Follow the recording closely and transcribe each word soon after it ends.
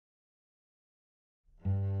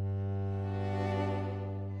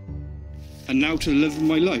And now to the love of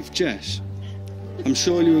my life, Jess. I'm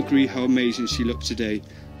sure you agree how amazing she looks today.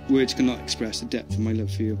 Words cannot express the depth of my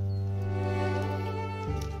love for you.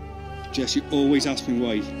 Jess, you always ask me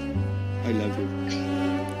why I love you.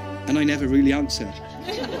 And I never really answer.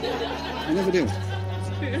 I never do.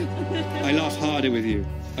 I laugh harder with you.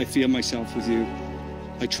 I feel myself with you.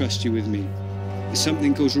 I trust you with me. If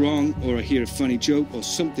something goes wrong, or I hear a funny joke, or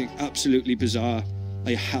something absolutely bizarre,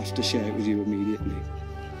 I have to share it with you immediately.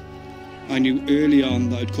 I knew early on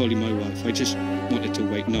that I'd call you my wife. I just wanted to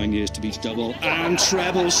wait 9 years to be double and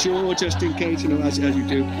treble sure, just in case, you know, as you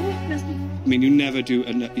do. I mean, you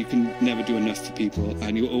can never do enough for people,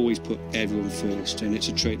 and you always put everyone first, and it's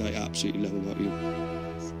a trait I absolutely love about you.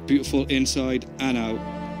 Beautiful inside and out,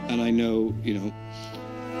 and I know, you know,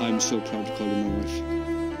 I'm so proud to call you my wife.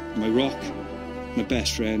 My rock, my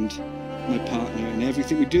best friend, my partner, and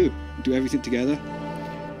everything we do. We do everything together,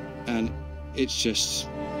 and it's just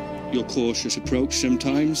your cautious approach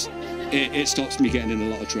sometimes. It stops me getting in a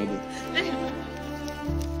lot of trouble.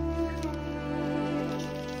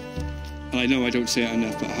 And I know I don't say it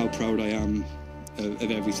enough, but how proud I am of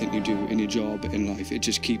everything you do in your job, in life. It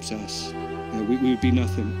just keeps us. You know, we would be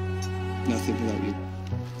nothing without you.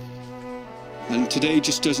 And today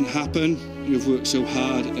just doesn't happen. You've worked so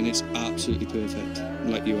hard, and it's absolutely perfect,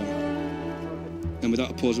 like you are. And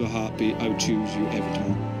without a pause of a heartbeat, I would choose you every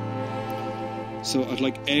time. So I'd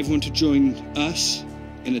like everyone to join us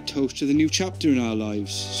in a toast to the new chapter in our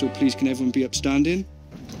lives. So please, can everyone be upstanding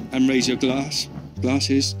and raise your glasses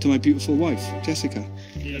to my beautiful wife, Jessica.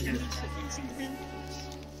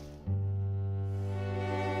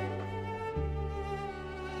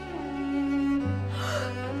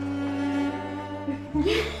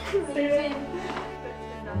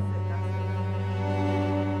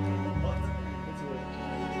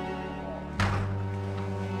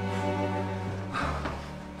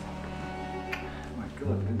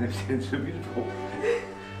 It's so beautiful.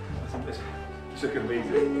 It's so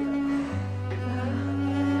amazing.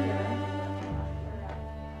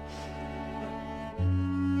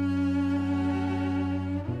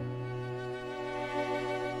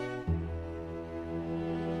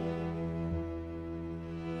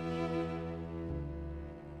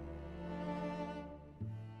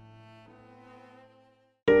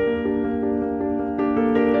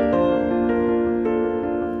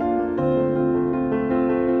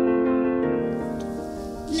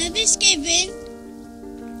 Love is giving,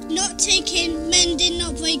 not taking, mending,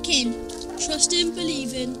 not breaking. Trusting,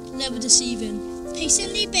 believing, never deceiving.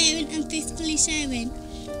 Patiently bearing and faithfully sharing.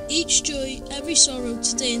 Each joy, every sorrow,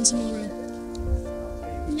 today and tomorrow.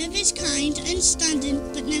 Love is kind, understanding,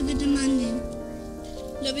 but never demanding.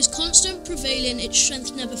 Love is constant, prevailing, its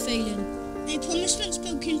strength never failing. A promise once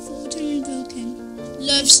spoken, fought and unbroken.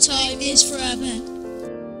 Love's time is forever.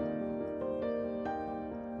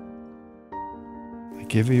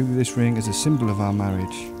 I give you this ring as a symbol of our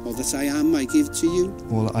marriage. All that I am, I give to you.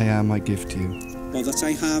 All that I am, I give to you. All that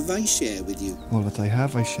I have, I share with you. All that I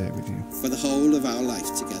have, I share with you. For the whole of our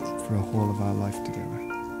life together. For a whole of our life together.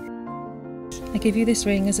 I give you this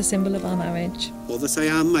ring as a symbol of our marriage. All that I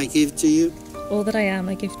am, I give to you. All that I am,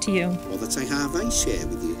 I give to you. All that I have, I share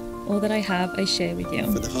with you. All that I have, I share with you.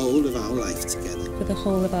 For the whole of our life together. For the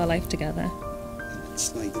whole of our life together. And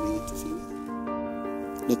slide the ring into feet.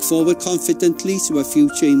 Look forward confidently to a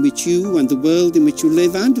future in which you and the world in which you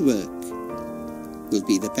live and work will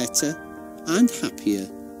be the better and happier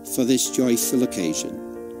for this joyful occasion.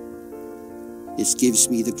 It gives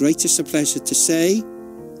me the greatest of pleasure to say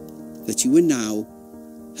that you are now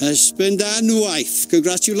husband and wife.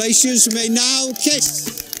 Congratulations, you may now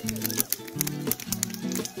kiss.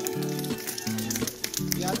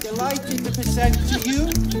 We are delighted to present to you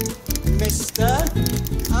Mr.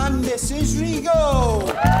 and Mrs. Rigo.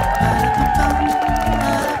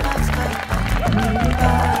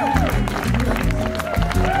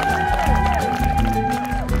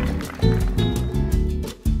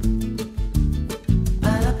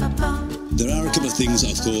 There are a couple of things,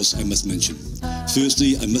 of course, I must mention.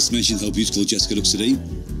 Firstly, I must mention how beautiful Jessica looks today.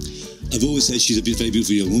 I've always said she's a very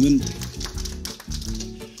beautiful young woman,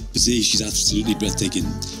 but today she's absolutely breathtaking.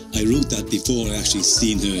 I wrote that before I actually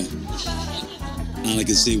seen her, and I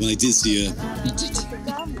can say when I did see her,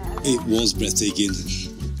 it was breathtaking.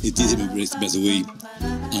 It did hit my breath away,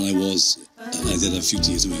 and I did have a few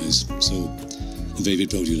tears in my eyes. So I'm very, very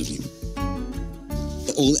proud of you, lovely.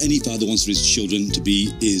 All any father wants for his children to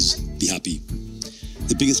be is be happy.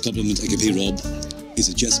 The biggest compliment I can pay Rob is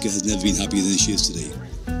that Jessica has never been happier than she is today.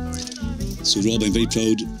 So Rob, I'm very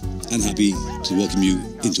proud and happy to welcome you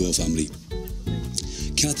into our family.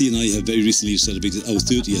 Kathy and I have very recently celebrated our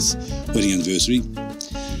 30th wedding anniversary,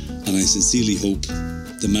 and and I sincerely hope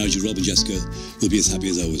the marriage of Rob and Jessica will be as happy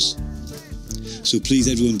as ours. So please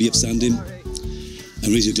everyone be upstanding and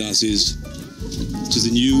raise your glasses to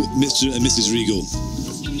the new Mr. and Mrs. Regal.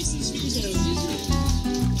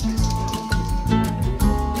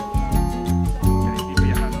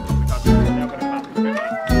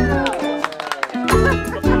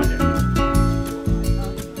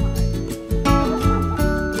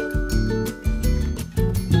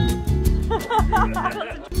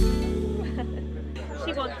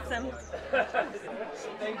 She wants some.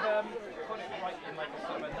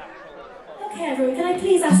 Okay everyone, can I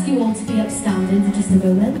please ask you all to be upstanding for just a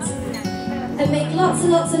moment? And make lots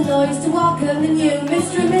and lots of noise to welcome the new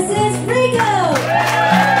Mr. and Mrs. Regal!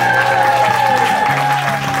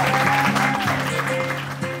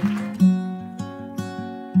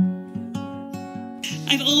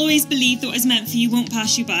 I've always believed that what is meant for you won't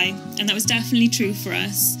pass you by, and that was definitely true for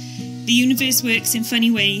us. The universe works in funny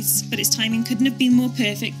ways, but its timing couldn't have been more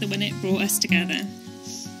perfect than when it brought us together.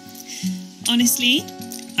 Honestly,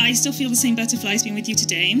 I still feel the same butterflies being with you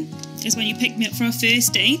today as when you picked me up for our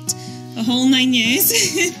first date, a whole 9 years,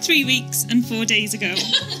 3 weeks and 4 days ago.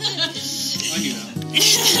 I knew that.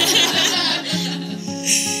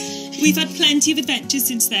 We've had plenty of adventures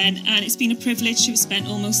since then, and it's been a privilege to have spent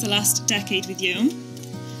almost the last decade with you.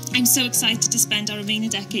 I'm so excited to spend our remaining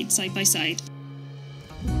decade side by side.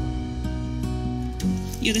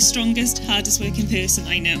 You're the strongest, hardest working person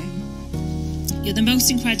I know. You're the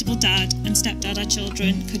most incredible dad and stepdad our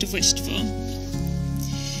children could have wished for.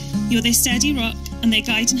 You're their steady rock and their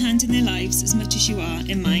guiding hand in their lives as much as you are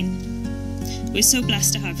in mine. We're so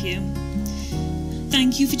blessed to have you.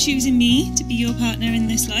 Thank you for choosing me to be your partner in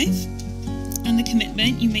this life and the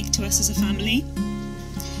commitment you make to us as a family.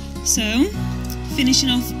 So, finishing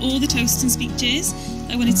off all the toasts and speeches,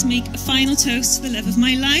 I wanted to make a final toast to the love of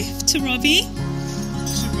my life, to Robbie,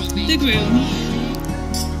 the groom.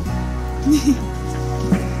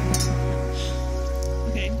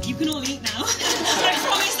 Okay, you can all eat now.